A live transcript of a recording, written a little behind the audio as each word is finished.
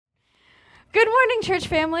Good morning, church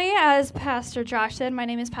family. As Pastor Josh said, my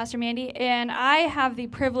name is Pastor Mandy, and I have the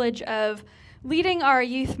privilege of leading our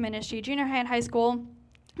youth ministry, junior high and high school.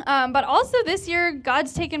 But also this year,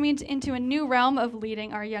 God's taken me into a new realm of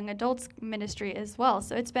leading our young adults ministry as well.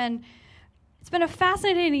 So it's been a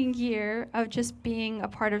fascinating year of just being a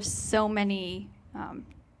part of so many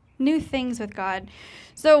new things with God.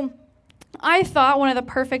 So I thought one of the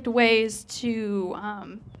perfect ways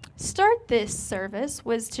to start this service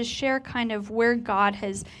was to share kind of where God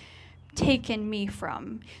has taken me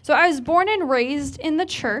from. So I was born and raised in the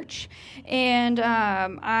church, and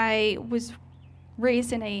I was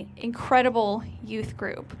raised in an incredible youth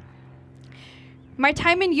group. My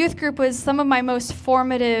time in youth group was some of my most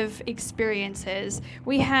formative experiences.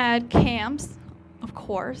 We had camps, of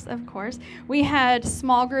course. We had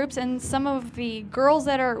small groups, and some of the girls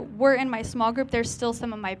that were in my small group, they're still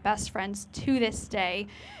some of my best friends to this day.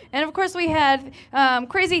 And of course, we had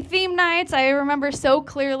crazy theme nights. I remember so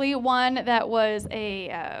clearly one that was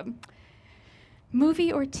a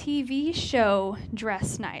movie or TV show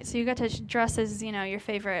dress night. So you got to dress as, your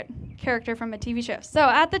favorite character from a TV show. So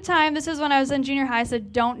at the time, this is when I was in junior high, so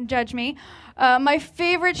don't judge me. My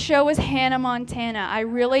favorite show was Hannah Montana. I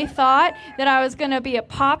really thought that I was going to be a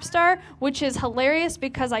pop star, which is hilarious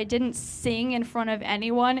because I didn't sing in front of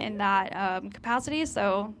anyone in that capacity,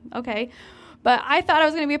 so okay. But I thought I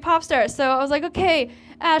was going to be a pop star, so I was like, okay,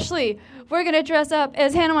 Ashley, we're going to dress up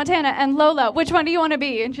as Hannah Montana and Lola. Which one do you want to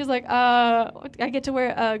be? And she's like, I get to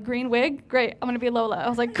wear a green wig? Great, I'm going to be Lola. I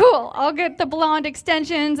was like, cool, I'll get the blonde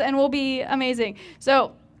extensions and we'll be amazing.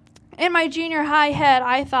 So in my junior high head,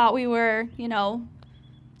 I thought we were,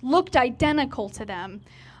 looked identical to them.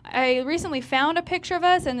 I recently found a picture of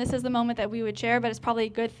us, and this is the moment that we would share, but it's probably a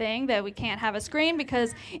good thing that we can't have a screen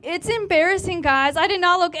because it's embarrassing, guys. I did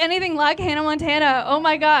not look anything like Hannah Montana. Oh,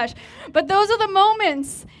 my gosh. But those are the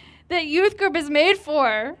moments that youth group is made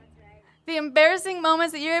for. The embarrassing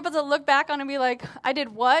moments that you're able to look back on and be like, I did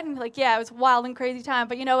what? And be like, yeah, it was a wild and crazy time.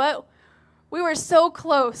 But you know what? We were so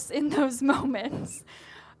close in those moments.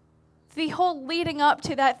 The whole leading up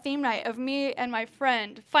to that theme night of me and my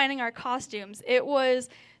friend finding our costumes, it was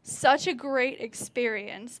such a great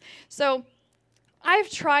experience. So I've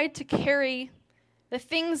tried to carry the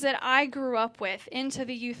things that I grew up with into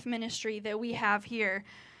the youth ministry that we have here.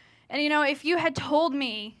 And if you had told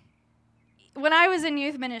me when I was in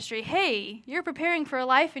youth ministry, hey, you're preparing for a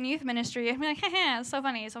life in youth ministry, I'd be like, it's so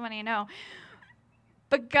funny, no.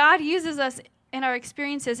 But God uses us in our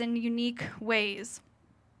experiences in unique ways.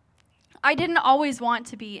 I didn't always want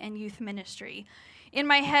to be in youth ministry. In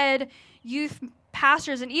my head, youth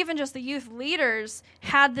pastors and even just the youth leaders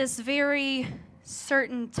had this very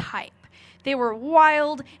certain type. They were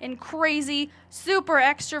wild and crazy, super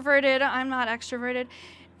extroverted. I'm not extroverted.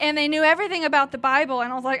 And they knew everything about the Bible.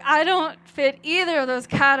 And I was like, I don't fit either of those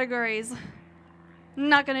categories. I'm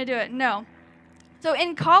not going to do it. No. So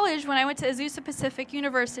in college, when I went to Azusa Pacific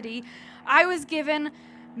University, I was given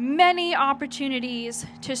many opportunities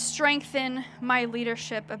to strengthen my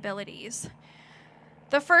leadership abilities.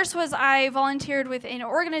 The first was I volunteered with an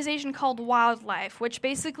organization called Wildlife, which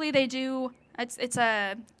basically they do, it's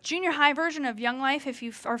a junior high version of Young Life, if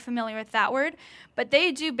you are familiar with that word, but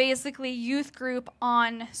they do basically youth group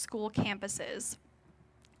on school campuses.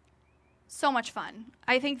 So much fun.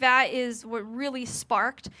 I think that is what really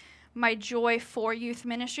sparked my joy for youth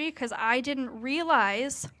ministry, because I didn't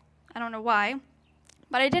realize, I don't know why,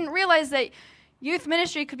 but I didn't realize that youth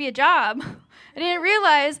ministry could be a job. I didn't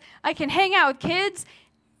realize I can hang out with kids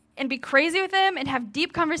and be crazy with them and have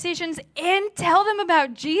deep conversations and tell them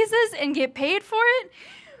about Jesus and get paid for it.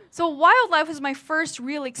 So Wildlife was my first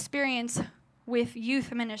real experience with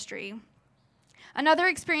youth ministry. Another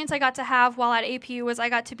experience I got to have while at APU was I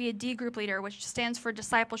got to be a D group leader, which stands for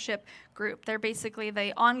discipleship group. They're basically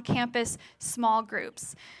the on-campus small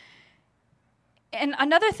groups. And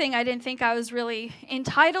another thing I didn't think I was really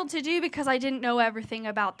entitled to do because I didn't know everything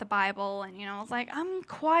about the Bible. And, I was like, I'm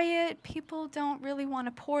quiet. People don't really want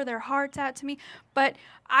to pour their hearts out to me. But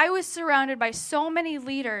I was surrounded by so many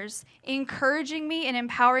leaders encouraging me and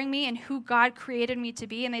empowering me in who God created me to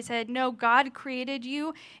be. And they said, no, God created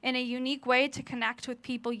you in a unique way to connect with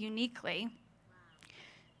people uniquely.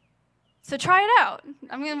 So try it out.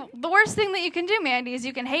 I mean, the worst thing that you can do, Mandy, is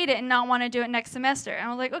you can hate it and not want to do it next semester. And I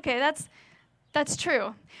was like, okay, that's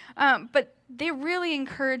true. But they really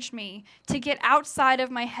encouraged me to get outside of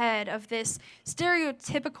my head of this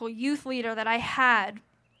stereotypical youth leader that I had.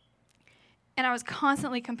 And I was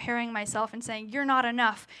constantly comparing myself and saying, you're not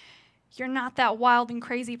enough. You're not that wild and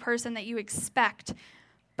crazy person that you expect.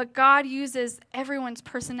 But God uses everyone's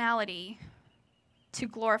personality to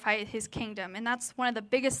glorify his kingdom. And that's one of the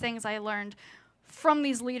biggest things I learned from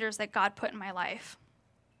these leaders that God put in my life.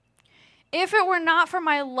 If it were not for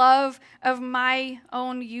my love of my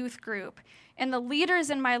own youth group and the leaders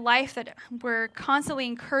in my life that were constantly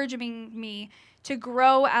encouraging me to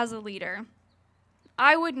grow as a leader,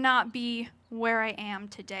 I would not be where I am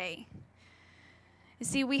today. You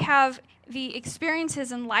see, we have the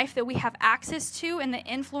experiences in life that we have access to and the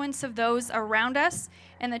influence of those around us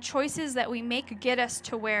and the choices that we make get us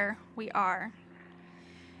to where we are.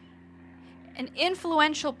 And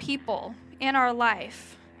influential people in our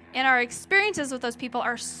life and our experiences with those people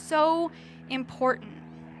are so important.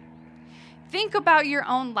 Think about your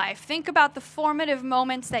own life. Think about the formative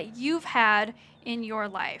moments that you've had in your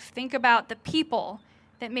life. Think about the people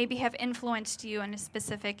that maybe have influenced you in a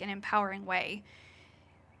specific and empowering way.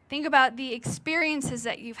 Think about the experiences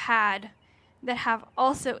that you've had that have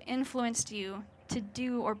also influenced you to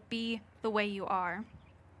do or be the way you are.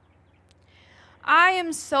 I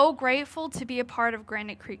am so grateful to be a part of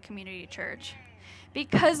Granite Creek Community Church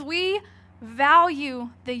because we value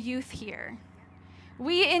the youth here.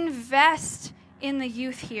 We invest in the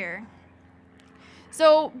youth here.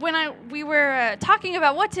 So when we were talking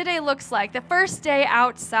about what today looks like, the first day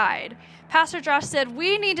outside, Pastor Josh said,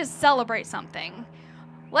 we need to celebrate something.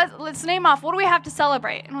 Let's name off, what do we have to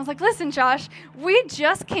celebrate? And I was like, listen, Josh, we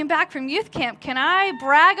just came back from youth camp. Can I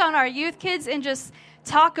brag on our youth kids and just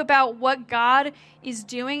talk about what God is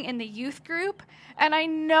doing in the youth group? And I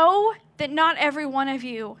know that not every one of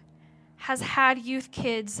you has had youth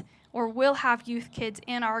kids or will have youth kids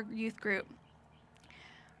in our youth group.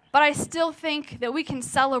 But I still think that we can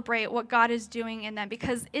celebrate what God is doing in them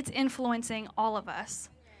because it's influencing all of us.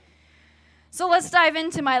 So let's dive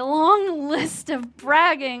into my long list of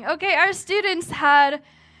bragging. Okay, our students had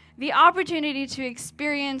the opportunity to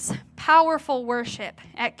experience powerful worship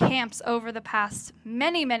at camps over the past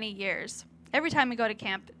many, many years. Every time we go to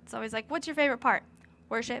camp, it's always like, what's your favorite part?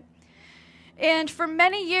 Worship. And for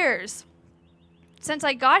many years, since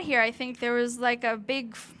I got here, I think there was like a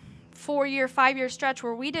big 4-year, 5-year stretch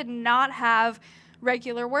where we did not have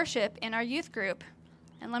regular worship in our youth group.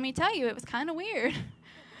 And let me tell you, it was kind of weird.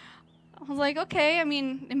 I was like, okay, I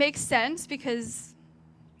mean, it makes sense because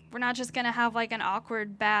we're not just going to have like an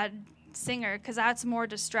awkward, bad singer because that's more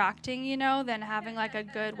distracting, than having like a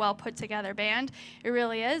good, well put together band. It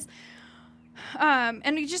really is.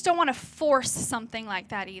 And you just don't want to force something like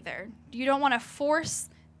that either. You don't want to force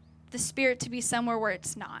the Spirit to be somewhere where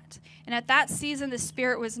it's not. And at that season, the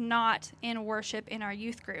Spirit was not in worship in our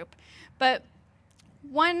youth group. But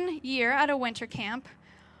one year at a winter camp,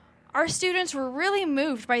 our students were really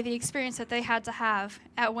moved by the experience that they had to have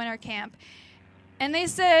at winter camp. And they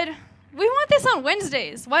said, we want this on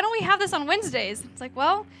Wednesdays. Why don't we have this on Wednesdays? It's like,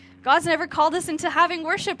 well, God's never called us into having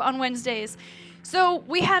worship on Wednesdays. So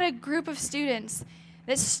we had a group of students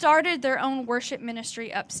that started their own worship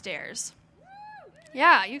ministry upstairs.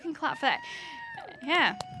 Yeah, you can clap for that.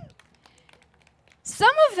 Yeah.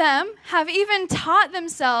 Some of them have even taught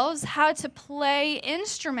themselves how to play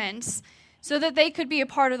instruments so that they could be a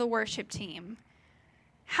part of the worship team.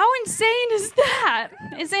 How insane is that?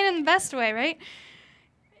 Insane in the best way, right?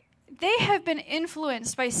 They have been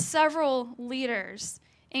influenced by several leaders,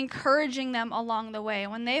 encouraging them along the way.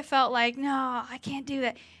 When they felt like, no, I can't do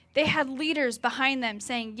that, they had leaders behind them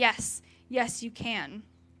saying, yes, yes, you can.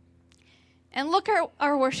 And look at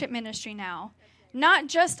our worship ministry now. Not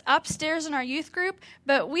just upstairs in our youth group,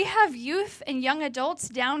 but we have youth and young adults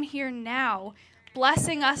down here now,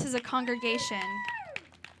 blessing us as a congregation.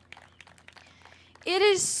 It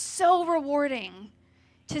is so rewarding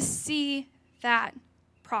to see that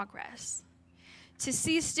progress. To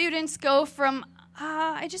see students go from,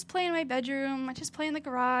 I just play in my bedroom, I just play in the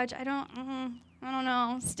garage, I don't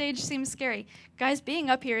know, stage seems scary. Guys, being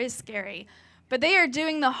up here is scary. But they are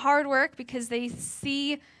doing the hard work because they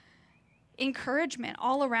see encouragement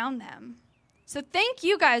all around them. So thank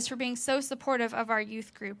you guys for being so supportive of our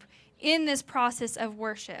youth group in this process of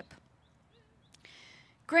worship.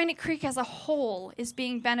 Granite Creek as a whole is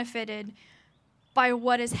being benefited by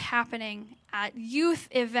what is happening at youth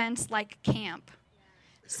events like camp.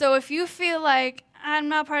 So if you feel like, I'm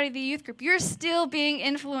not part of the youth group, you're still being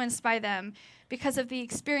influenced by them because of the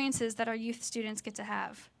experiences that our youth students get to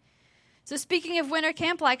have. So speaking of winter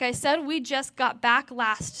camp, like I said, we just got back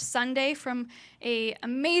last Sunday from an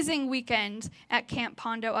amazing weekend at Camp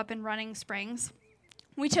Pondo up in Running Springs.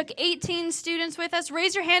 We took 18 students with us.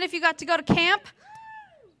 Raise your hand if you got to go to camp.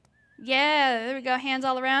 Yeah, there we go, hands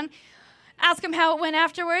all around. ask them how it went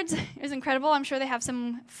afterwards. It was incredible. I'm sure they have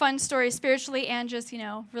some fun stories spiritually and just,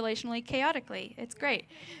 relationally, chaotically. It's great.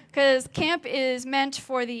 Because camp is meant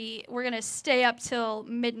for we're going to stay up till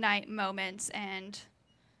midnight moments, and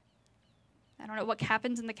I don't know what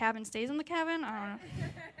happens in the cabin stays in the cabin. I don't know.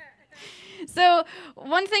 So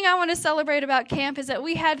one thing I want to celebrate about camp is that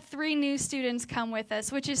we had 3 new students come with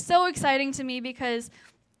us, which is so exciting to me because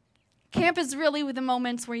camp is really the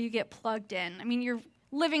moments where you get plugged in. I mean, you're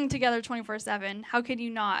living together 24/7. How could you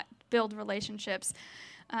not build relationships?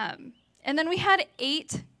 And then we had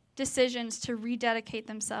 8 decisions to rededicate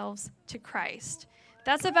themselves to Christ.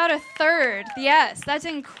 That's about a third. Yes, that's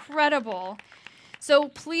incredible. So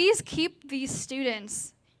please keep these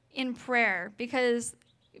students in prayer, because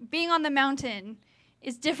being on the mountain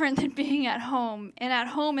is different than being at home, and at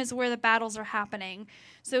home is where the battles are happening.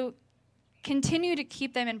 So continue to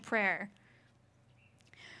keep them in prayer.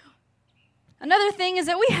 Another thing is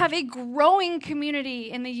that we have a growing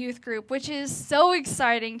community in the youth group, which is so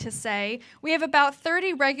exciting to say. We have about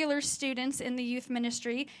 30 regular students in the youth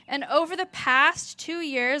ministry, and over the past 2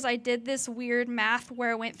 years, I did this weird math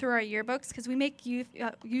where I went through our yearbooks, because we make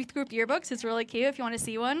youth group yearbooks. It's really cute. If you want to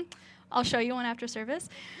see one, I'll show you one after service.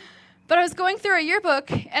 But I was going through a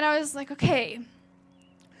yearbook, and I was like, okay,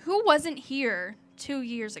 who wasn't here 2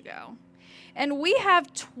 years ago? And we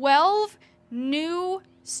have 12 new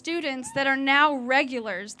students that are now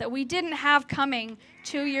regulars that we didn't have coming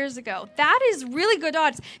 2 years ago. That is really good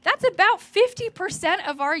odds. That's about 50%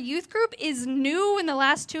 of our youth group is new in the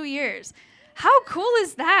last 2 years. How cool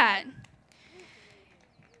is that?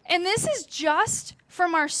 And this is just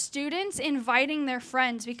from our students inviting their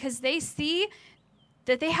friends, because they see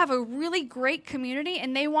that they have a really great community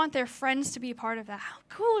and they want their friends to be a part of that. How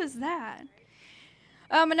cool is that?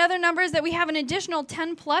 Another number is that we have an additional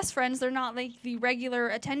 10 plus friends. They're not like the regular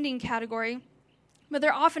attending category, but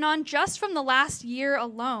they're off and on just from the last year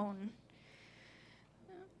alone.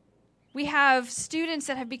 We have students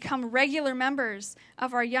that have become regular members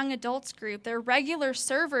of our young adults group. They're regular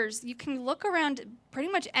servers. You can look around pretty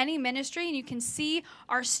much any ministry and you can see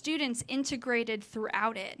our students integrated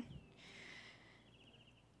throughout it.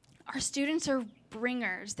 Our students are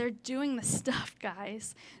bringers. They're doing the stuff,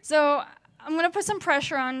 guys. So I'm going to put some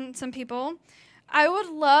pressure on some people. I would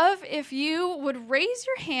love if you would raise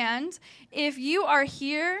your hand if you are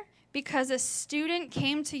here because a student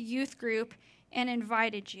came to youth group and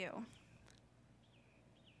invited you.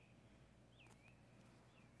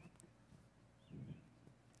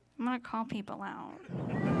 I'm going to call people out.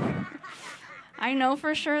 I know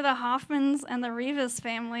for sure the Hoffmans and the Rivas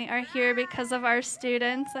family are here because of our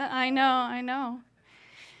students. I know.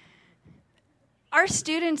 Our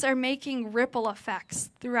students are making ripple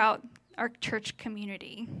effects throughout our church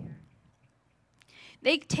community.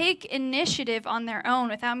 They take initiative on their own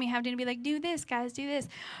without me having to be like, do this, guys, do this.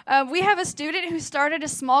 We have a student who started a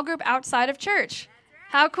small group outside of church.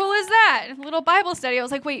 How cool is that? A little Bible study. I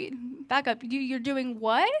was like, wait, back up. You're doing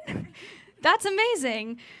what? That's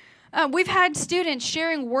amazing. We've had students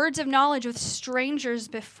sharing words of knowledge with strangers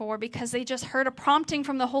before because they just heard a prompting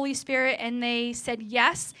from the Holy Spirit and they said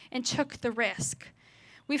yes and took the risk.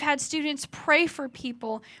 We've had students pray for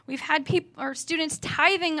people. We've had students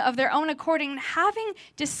tithing of their own accord and having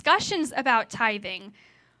discussions about tithing.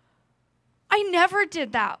 I never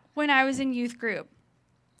did that when I was in youth group.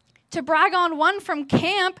 To brag on one from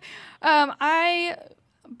camp, I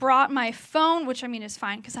brought my phone, which I mean is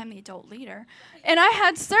fine because I'm the adult leader, and I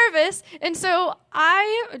had service, and so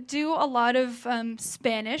I do a lot of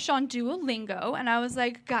Spanish on Duolingo, and I was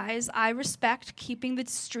like, guys, I respect keeping the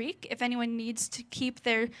streak. If anyone needs to keep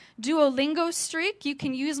their Duolingo streak, you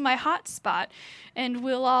can use my hotspot, and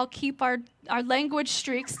we'll all keep our language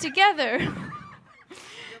streaks together.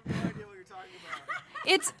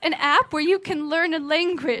 It's an app where you can learn a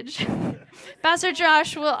language. Pastor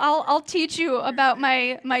Josh, I'll teach you about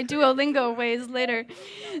my Duolingo ways later.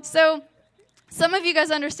 So some of you guys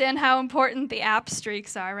understand how important the app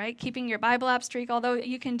streaks are, right? Keeping your Bible app streak, although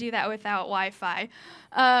you can do that without Wi-Fi.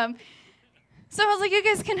 So I was like, you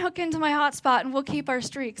guys can hook into my hotspot and we'll keep our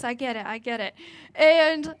streaks. I get it.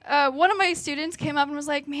 And one of my students came up and was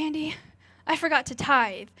like, Mandy, I forgot to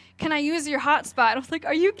tithe. Can I use your hotspot? I was like,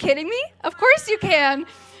 are you kidding me? Of course you can.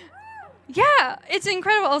 Yeah, it's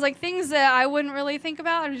incredible. I was like, things that I wouldn't really think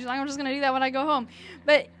about. I'm just going to do that when I go home.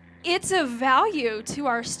 But it's a value to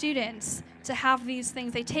our students to have these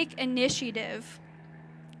things. They take initiative.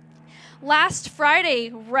 Last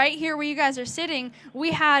Friday, right here where you guys are sitting,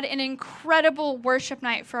 we had an incredible worship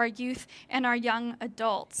night for our youth and our young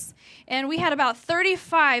adults. And we had about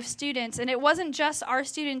 35 students, and it wasn't just our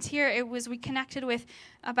students here. We connected with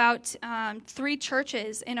about 3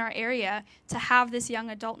 churches in our area to have this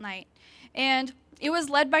young adult night. And it was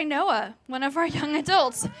led by Noah, one of our young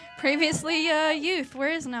adults, previously youth.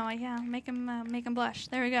 Where is Noah? Yeah, make him blush.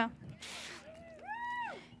 There we go.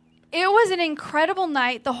 It was an incredible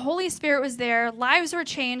night. The Holy Spirit was there. Lives were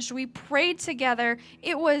changed. We prayed together.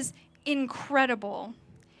 It was incredible.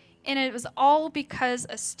 And it was all because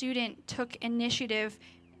a student took initiative,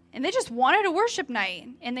 and they just wanted a worship night,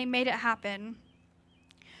 and they made it happen.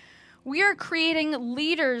 We are creating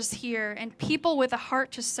leaders here and people with a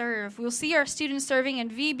heart to serve. We'll see our students serving in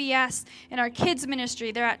VBS and our kids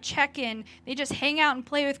ministry. They're at check-in. They just hang out and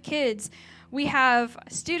play with kids. We have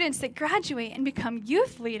students that graduate and become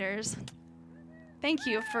youth leaders. Thank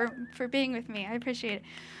you for being with me. I appreciate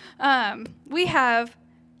it. We have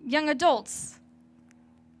young adults.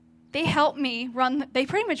 They help me they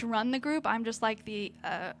pretty much run the group. I'm just like the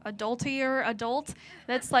adultier adult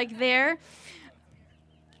that's like there.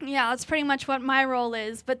 Yeah, that's pretty much what my role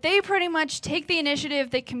is. But they pretty much take the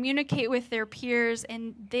initiative, they communicate with their peers,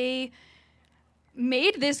 and they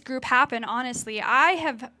made this group happen, honestly. I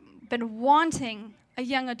have been wanting a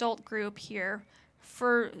young adult group here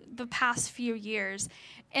for the past few years.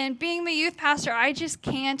 And being the youth pastor, I just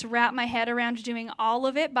can't wrap my head around doing all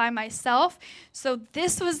of it by myself. So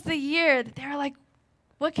this was the year that they were like,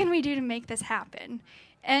 what can we do to make this happen?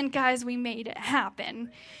 And guys, we made it happen.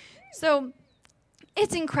 So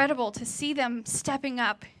it's incredible to see them stepping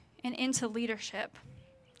up and into leadership.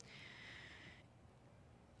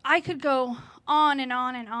 I could go on and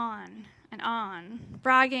on and on and on,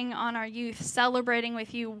 bragging on our youth, celebrating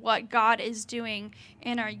with you what God is doing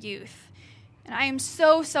in our youth. And I am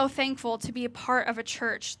so, so thankful to be a part of a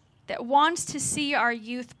church that wants to see our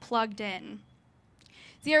youth plugged in.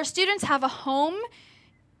 See, our students have a home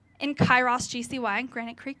in Kairos GCY,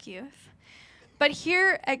 Granite Creek Youth. But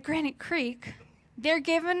here at Granite Creek, they're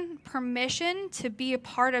given permission to be a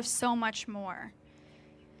part of so much more.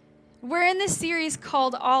 We're in this series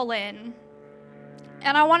called All In.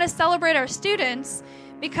 And I want to celebrate our students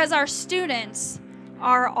because our students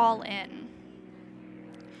are all in.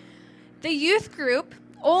 The youth group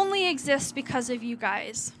only exists because of you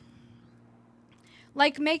guys.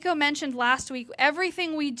 Like Mako mentioned last week,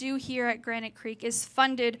 everything we do here at Granite Creek is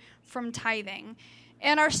funded from tithing.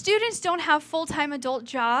 And our students don't have full-time adult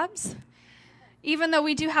jobs, even though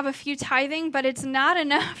we do have a few tithing, but it's not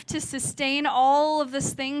enough to sustain all of the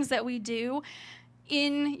things that we do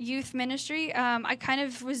in youth ministry. I kind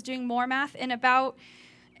of was doing more math, and about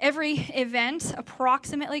every event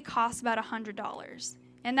approximately costs about $100.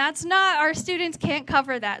 And that's not, our students can't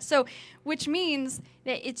cover that. So, which means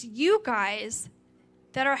that it's you guys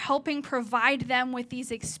that are helping provide them with these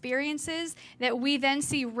experiences that we then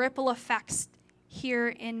see ripple effects here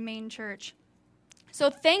in Main Church. So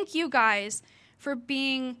thank you guys for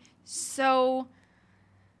being so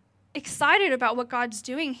excited about what God's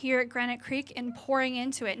doing here at Granite Creek and pouring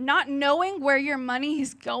into it. Not knowing where your money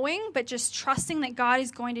is going, but just trusting that God is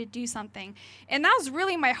going to do something. And that was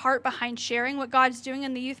really my heart behind sharing what God's doing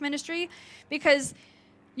in the youth ministry, because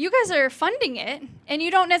you guys are funding it, and you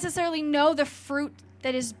don't necessarily know the fruit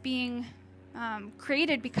that is being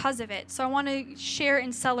created because of it. So I want to share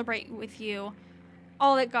and celebrate with you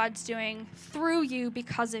all that God's doing through you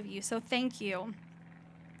because of you. So thank you.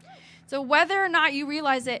 So whether or not you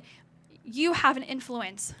realize it, you have an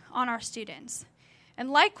influence on our students.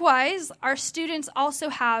 And likewise, our students also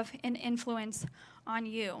have an influence on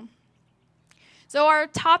you. So our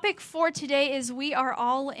topic for today is we are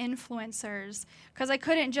all influencers. Because I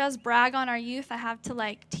couldn't just brag on our youth. I have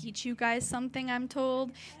to teach you guys something, I'm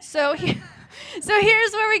told. So here's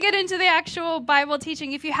where we get into the actual Bible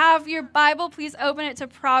teaching. If you have your Bible, please open it to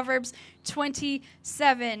Proverbs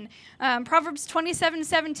 27. Proverbs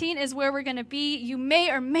 27:17 is where we're going to be. You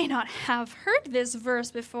may or may not have heard this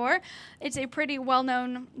verse before. It's a pretty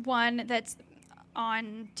well-known one that's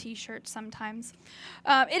on t-shirts sometimes.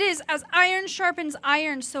 It is, as iron sharpens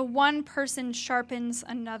iron, so one person sharpens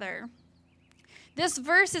another. This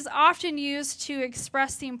verse is often used to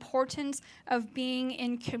express the importance of being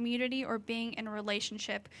in community or being in a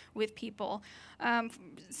relationship with people.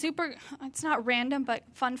 It's not random, but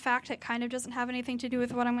fun fact, it kind of doesn't have anything to do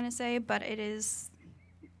with what I'm going to say, but it is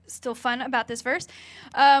still fun about this verse.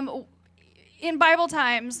 In Bible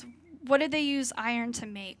times, what did they use iron to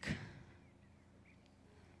make?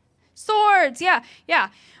 Swords, yeah.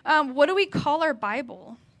 What do we call our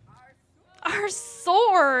Bible? our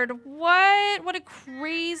sword. What a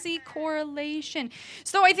crazy correlation.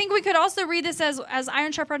 So I think we could also read this as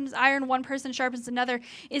iron sharpens iron, one person sharpens another,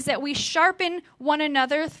 is that we sharpen one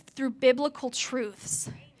another through biblical truths.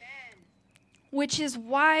 Which is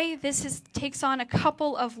why this takes on a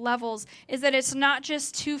couple of levels, is that it's not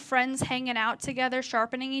just two friends hanging out together,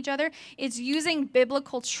 sharpening each other. It's using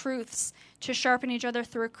biblical truths to sharpen each other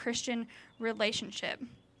through a Christian relationship.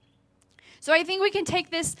 So I think we can take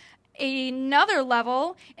this another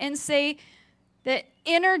level and say that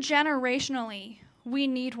intergenerationally, we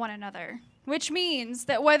need one another, which means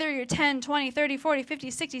that whether you're 10, 20, 30, 40,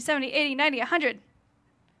 50, 60, 70, 80, 90, 100,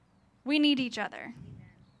 we need each other.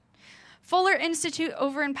 Fuller Institute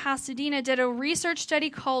over in Pasadena did a research study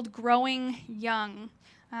called Growing Young.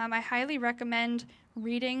 I highly recommend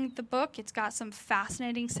reading the book. It's got some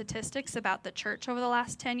fascinating statistics about the church over the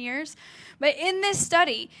last 10 years. But in this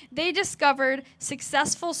study, they discovered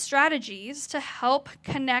successful strategies to help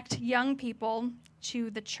connect young people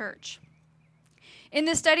to the church. In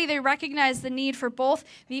this study, they recognized the need for both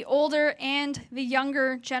the older and the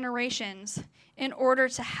younger generations in order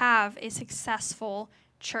to have a successful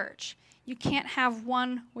church. You can't have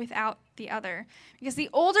one without the other. Because the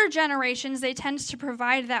older generations, they tend to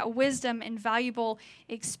provide that wisdom and valuable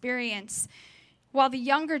experience. While the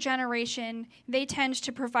younger generation, they tend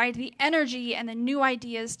to provide the energy and the new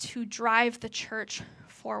ideas to drive the church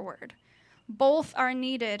forward. Both are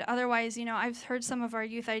needed. Otherwise, I've heard some of our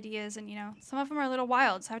youth ideas, and, some of them are a little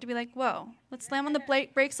wild. So I have to be like, whoa, let's slam on the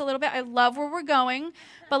brakes a little bit. I love where we're going,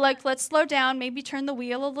 but, let's slow down, maybe turn the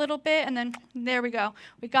wheel a little bit, and then there we go.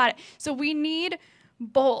 We got it. So we need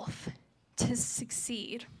both to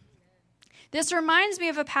succeed. This reminds me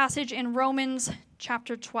of a passage in Romans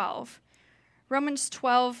chapter 12. Romans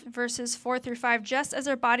 12, verses 4 through 5, just as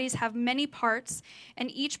our bodies have many parts, and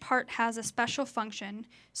each part has a special function,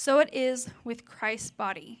 so it is with Christ's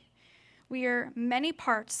body. We are many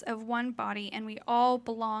parts of one body, and we all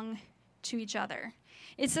belong to each other.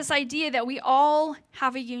 It's this idea that we all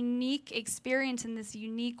have a unique experience in this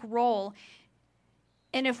unique role,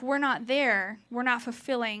 and if we're not there, we're not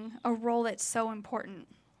fulfilling a role that's so important.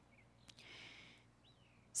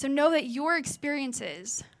 So know that your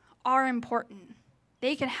experiences are important.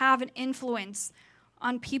 They can have an influence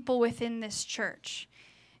on people within this church.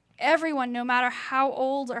 Everyone, no matter how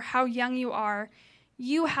old or how young you are,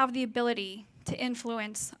 you have the ability to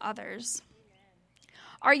influence others.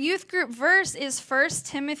 Our youth group verse is 1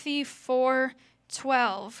 Timothy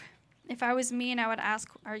 4:12. If I was mean, I would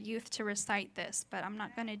ask our youth to recite this, but I'm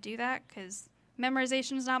not going to do that because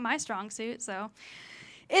memorization is not my strong suit. So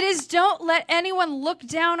it is, don't let anyone look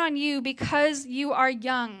down on you because you are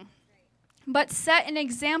young, but set an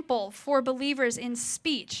example for believers in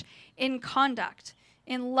speech, in conduct,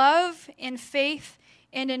 in love, in faith,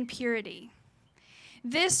 and in purity.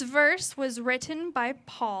 This verse was written by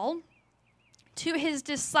Paul to his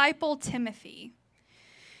disciple Timothy.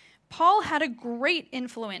 Paul had a great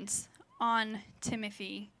influence on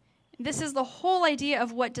Timothy. This is the whole idea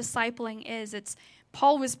of what discipling is.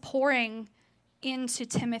 Paul was pouring into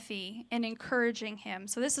Timothy and encouraging him.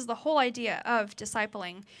 So this is the whole idea of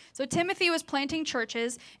discipling. So Timothy was planting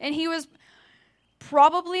churches, and he was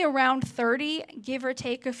probably around 30, give or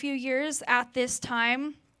take a few years at this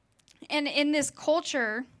time. And in this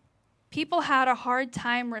culture, people had a hard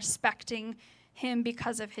time respecting him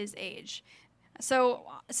because of his age. So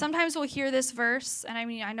sometimes we'll hear this verse, and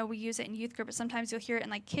I know we use it in youth group, but sometimes you'll hear it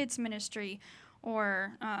in kids ministry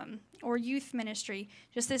or youth ministry,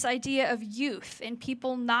 just this idea of youth and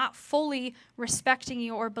people not fully respecting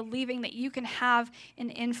you or believing that you can have an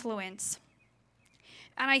influence.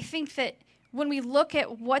 And I think that when we look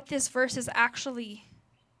at what this verse is actually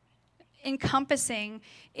encompassing,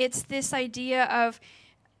 it's this idea of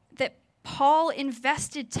that Paul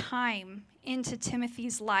invested time into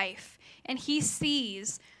Timothy's life, and he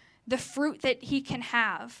sees the fruit that he can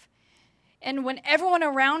have. And when everyone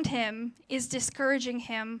around him is discouraging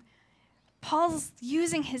him, Paul's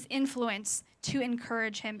using his influence to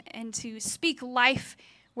encourage him and to speak life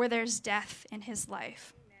where there's death in his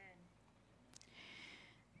life. Amen.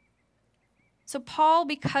 So Paul,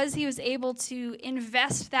 because he was able to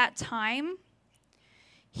invest that time,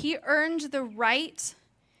 he earned the right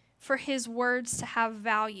for his words to have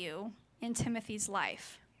value in Timothy's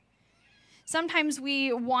life. Sometimes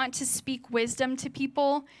we want to speak wisdom to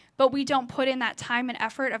people, but we don't put in that time and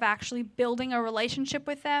effort of actually building a relationship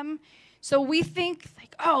with them. So we think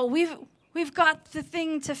we've got the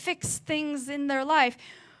thing to fix things in their life,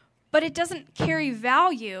 but it doesn't carry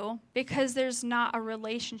value because there's not a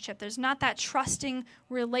relationship. There's not that trusting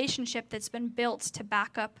relationship that's been built to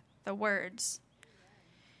back up the words.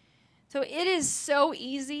 So it is so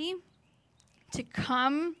easy to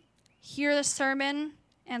come, hear the sermon,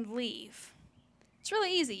 and leave. It's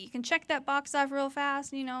really easy. You can check that box off real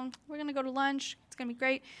fast. We're going to go to lunch. It's going to be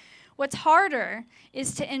great. What's harder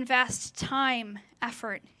is to invest time,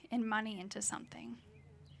 effort, and money into something.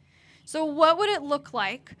 So what would it look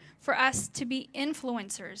like for us to be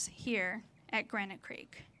influencers here at Granite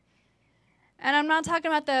Creek? And I'm not talking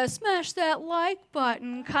about the smash that like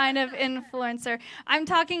button kind of influencer. I'm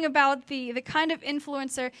talking about the kind of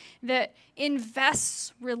influencer that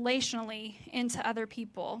invests relationally into other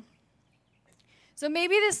people. So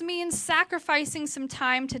maybe this means sacrificing some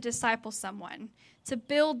time to disciple someone, to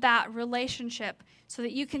build that relationship so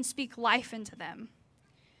that you can speak life into them.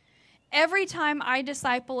 Every time I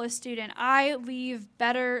disciple a student, I leave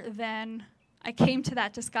better than I came to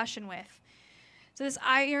that discussion with. So this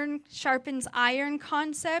iron sharpens iron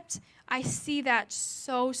concept, I see that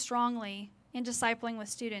so strongly in discipling with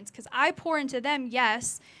students because I pour into them,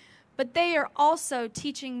 yes, but they are also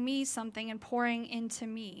teaching me something and pouring into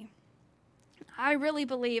me. I really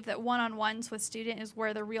believe that one-on-ones with student is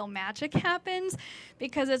where the real magic happens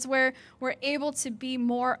because it's where we're able to be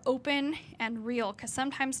more open and real because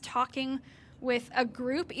sometimes talking with a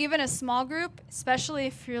group, even a small group, especially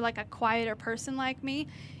if you're like a quieter person like me,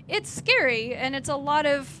 it's scary and it's a lot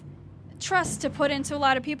of trust to put into a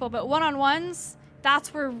lot of people. But one-on-ones,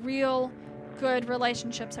 that's where real good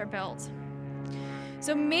relationships are built.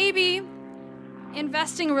 So maybe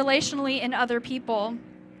investing relationally in other people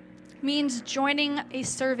means joining a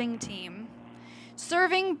serving team.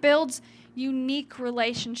 Serving builds unique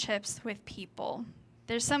relationships with people.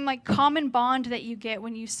 There's some common bond that you get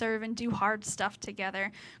when you serve and do hard stuff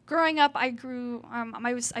together. Growing up, I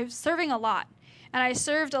was serving a lot. And I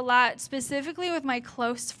served a lot specifically with my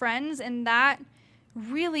close friends, and that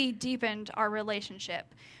really deepened our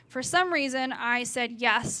relationship. For some reason, I said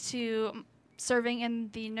yes to serving in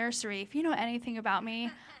the nursery. If you know anything about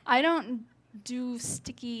me, I don't do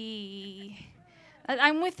sticky.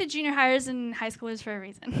 I'm with the junior hires and high schoolers for a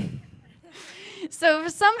reason. So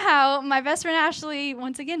somehow, my best friend Ashley,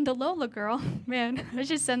 once again, the Lola girl, man, I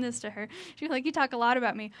should send this to her. She's like, you talk a lot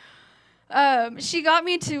about me. She got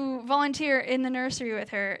me to volunteer in the nursery with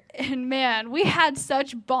her, and man, we had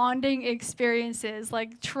such bonding experiences,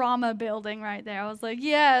 trauma building right there. I was like,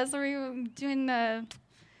 yes, are we doing the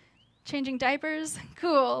changing diapers?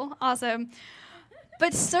 Cool, awesome.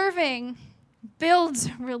 But serving builds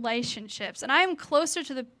relationships, and I'm closer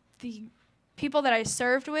to the people that I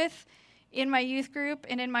served with in my youth group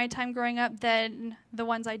and in my time growing up than the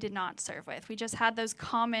ones I did not serve with. We just had those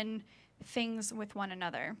common things with one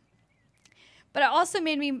another. But it also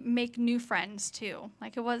made me make new friends too.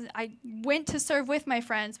 I went to serve with my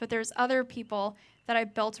friends, but there's other people that I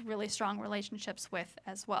built really strong relationships with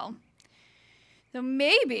as well. So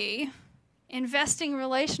maybe investing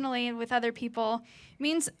relationally with other people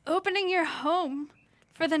means opening your home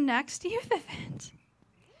for the next youth event.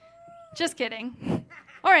 Just kidding.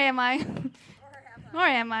 Or am I? Or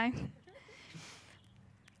am I?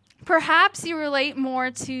 Perhaps you relate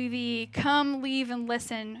more to the come, leave, and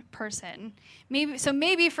listen person.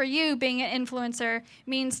 Maybe for you, being an influencer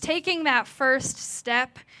means taking that first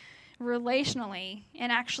step relationally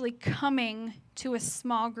and actually coming to a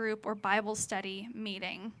small group or Bible study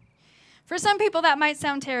meeting. For some people, that might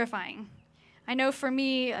sound terrifying. I know for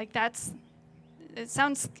me, it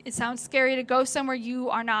sounds scary to go somewhere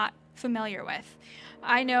you are not familiar with.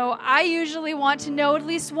 I know I usually want to know at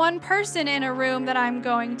least one person in a room that I'm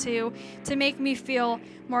going to make me feel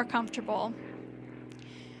more comfortable.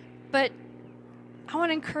 But I want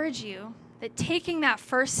to encourage you that taking that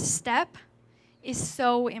first step is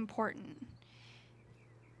so important.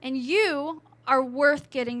 And you are worth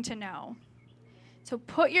getting to know. So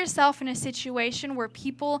put yourself in a situation where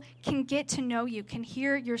people can get to know you, can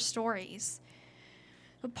hear your stories.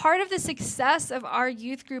 But part of the success of our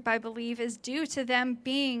youth group, I believe, is due to them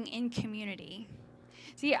being in community.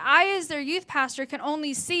 See, I, as their youth pastor, can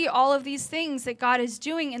only see all of these things that God is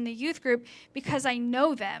doing in the youth group because I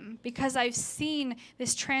know them, because I've seen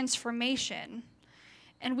this transformation.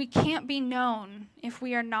 And we can't be known if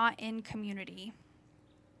we are not in community.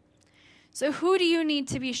 So who do you need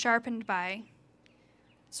to be sharpened by?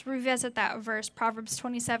 Let's revisit that verse, Proverbs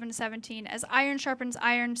 27:17. As iron sharpens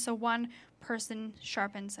iron, so one person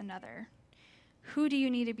sharpens another. Who do you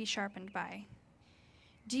need to be sharpened by?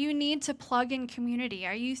 Do you need to plug in community?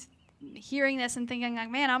 Are you hearing this and thinking,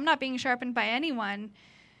 man, I'm not being sharpened by anyone?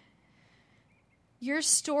 Your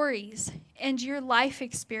stories and your life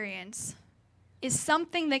experience is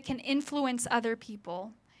something that can influence other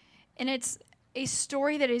people. And it's a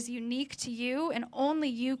story that is unique to you, and only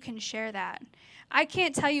you can share that. I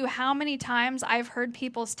can't tell you how many times I've heard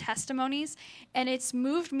people's testimonies, and it's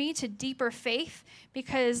moved me to deeper faith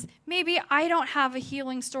because maybe I don't have a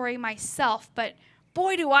healing story myself, but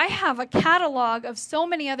boy, do I have a catalog of so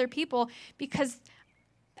many other people because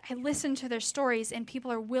I listen to their stories and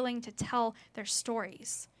people are willing to tell their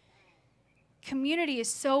stories. Community is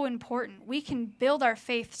so important. We can build our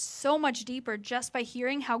faith so much deeper just by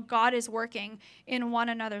hearing how God is working in one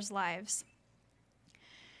another's lives.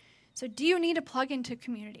 So do you need to plug into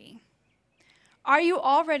community? Are you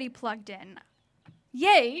already plugged in?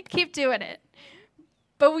 Yay, keep doing it.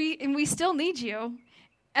 But we still need you.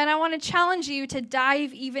 And I want to challenge you to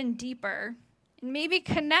dive even deeper and maybe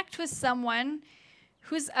connect with someone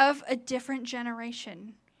who's of a different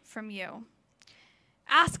generation from you.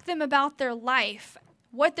 Ask them about their life,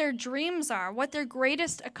 what their dreams are, what their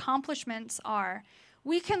greatest accomplishments are.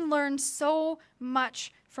 We can learn so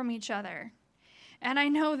much from each other. And I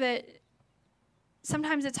know that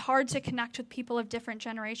sometimes it's hard to connect with people of different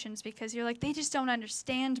generations because you're like, they just don't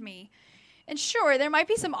understand me. And sure, there might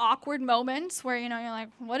be some awkward moments where, you're like,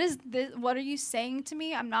 what is this? What are you saying to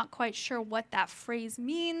me? I'm not quite sure what that phrase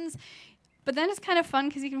means. But then it's kind of fun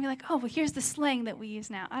because you can be like, oh, well, here's the slang that we use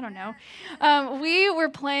now. I don't know. We were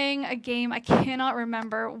playing a game. I cannot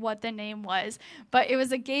remember what the name was, but it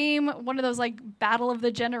was a game, one of those like Battle of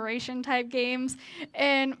the Generation type games.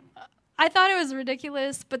 And I thought it was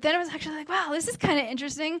ridiculous, but then it was actually like, wow, this is kind of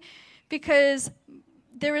interesting because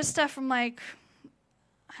there was stuff from like,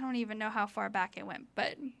 I don't even know how far back it went,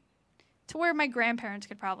 but to where my grandparents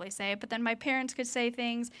could probably say it, but then my parents could say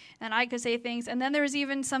things, and I could say things, and then there was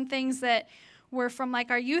even some things that were from like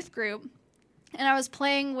our youth group, and I was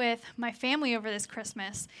playing with my family over this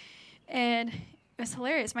Christmas, and it was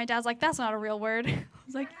hilarious. My dad's like, that's not a real word. I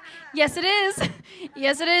was like, yes, it is.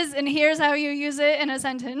 Yes, it is, and here's how you use it in a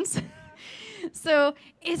sentence. So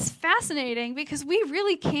it's fascinating because we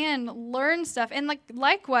really can learn stuff. And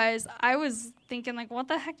likewise, I was thinking, what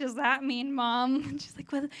the heck does that mean, Mom? And she's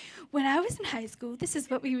like, well, when I was in high school, this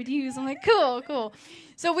is what we would use. I'm like, cool.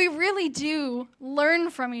 So we really do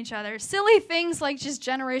learn from each other. Silly things like just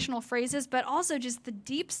generational phrases, but also just the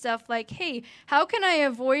deep stuff like, hey, how can I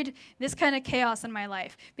avoid this kind of chaos in my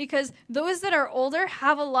life? Because those that are older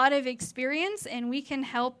have a lot of experience, and we can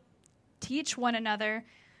help teach one another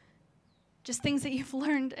just things that you've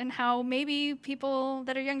learned and how maybe people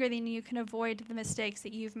that are younger than you can avoid the mistakes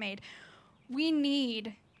that you've made. We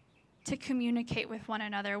need to communicate with one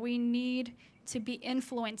another. We need to be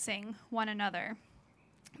influencing one another.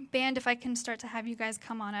 Band, if I can start to have you guys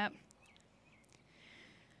come on up.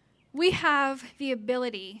 We have the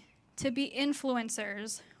ability to be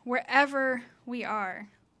influencers wherever we are.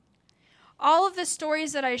 All of the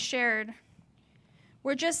stories that I shared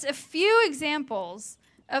were just a few examples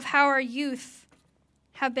of how our youth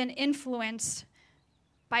have been influenced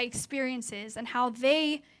by experiences and how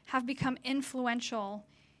they have become influential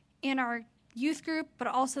in our youth group, but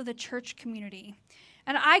also the church community.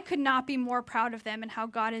 And I could not be more proud of them and how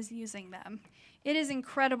God is using them. It is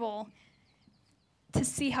incredible to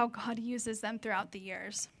see how God uses them throughout the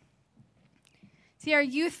years. See, our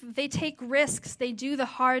youth, they take risks, they do the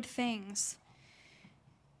hard things,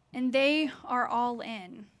 and they are all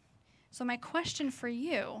in. So my question for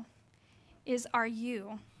you is, are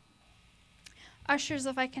you? Ushers,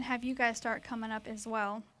 if I can have you guys start coming up as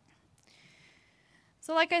well.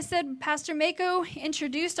 So like I said, Pastor Mako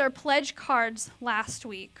introduced our pledge cards last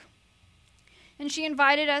week. And she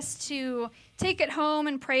invited us to take it home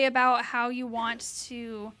and pray about how you want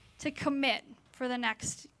to commit for the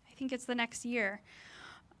next, I think it's the next year.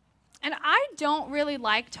 And I don't really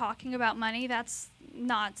like talking about money. That's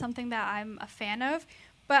not something that I'm a fan of.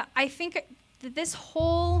 But I think that this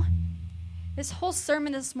whole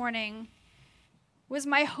sermon this morning was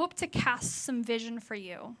my hope to cast some vision for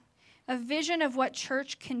you, a vision of what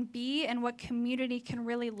church can be and what community can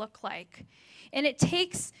really look like. And it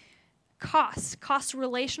takes cost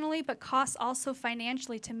relationally, but cost also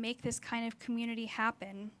financially to make this kind of community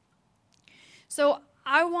happen. So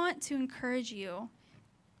I want to encourage you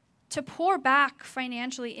to pour back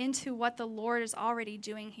financially into what the Lord is already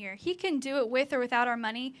doing here. He can do it with or without our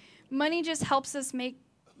money. Money just helps us make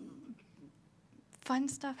fun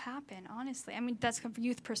stuff happen, honestly. I mean, that's from a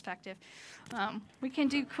youth perspective. We can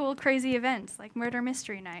do cool, crazy events like murder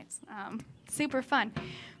mystery nights. Super fun.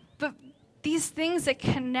 But these things that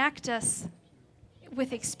connect us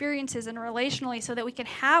with experiences and relationally so that we can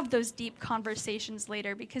have those deep conversations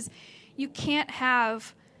later, because you can't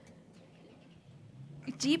have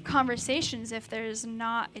deep conversations if there's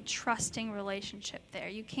not a trusting relationship there.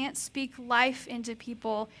 You can't speak life into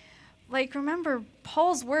people. Remember,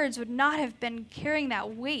 Paul's words would not have been carrying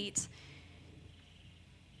that weight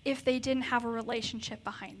if they didn't have a relationship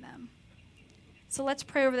behind them. So let's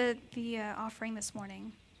pray over the offering this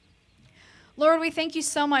morning. Lord, we thank you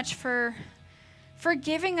so much for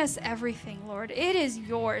giving us everything, Lord. It is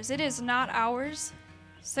yours. It is not ours.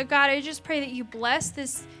 So God, I just pray that you bless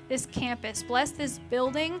this campus, bless this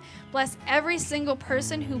building, bless every single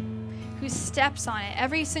person who steps on it,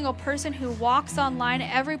 every single person who walks online,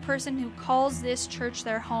 every person who calls this church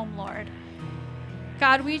their home, Lord.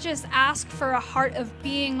 God, we just ask for a heart of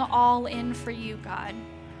being all in for you, God.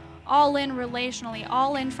 All in relationally,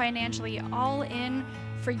 all in financially, all in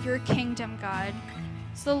for your kingdom, God.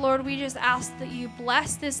 So, Lord, we just ask that you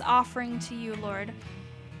bless this offering to you, Lord.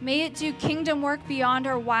 May it do kingdom work beyond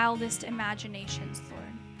our wildest imaginations, Lord.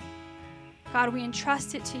 God, we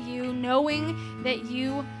entrust it to you, knowing that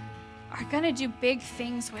you are going to do big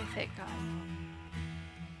things with it, God.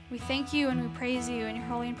 We thank you and we praise you. In your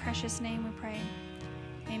holy and precious name we pray.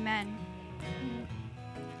 Amen.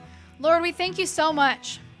 Lord, we thank you so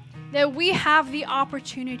much that we have the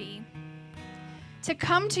opportunity to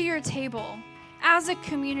come to your table as a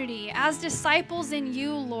community, as disciples in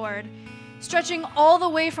you, Lord, stretching all the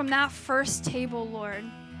way from that first table, Lord.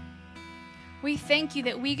 We thank you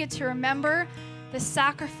that we get to remember the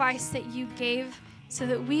sacrifice that you gave so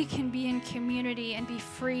that we can be in community and be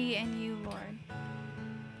free in you, Lord.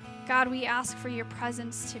 God, we ask for your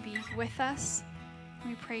presence to be with us.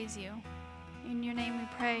 We praise you. In your name we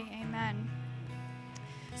pray, amen.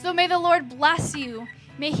 So may the Lord bless you.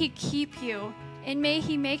 May he keep you. And may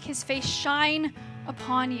he make his face shine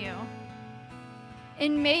upon you.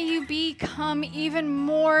 And may you become even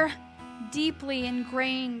more deeply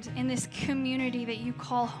ingrained in this community that you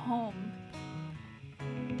call home.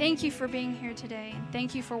 Thank you for being here today. And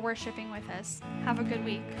thank you for worshiping with us. Have a good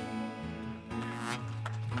week.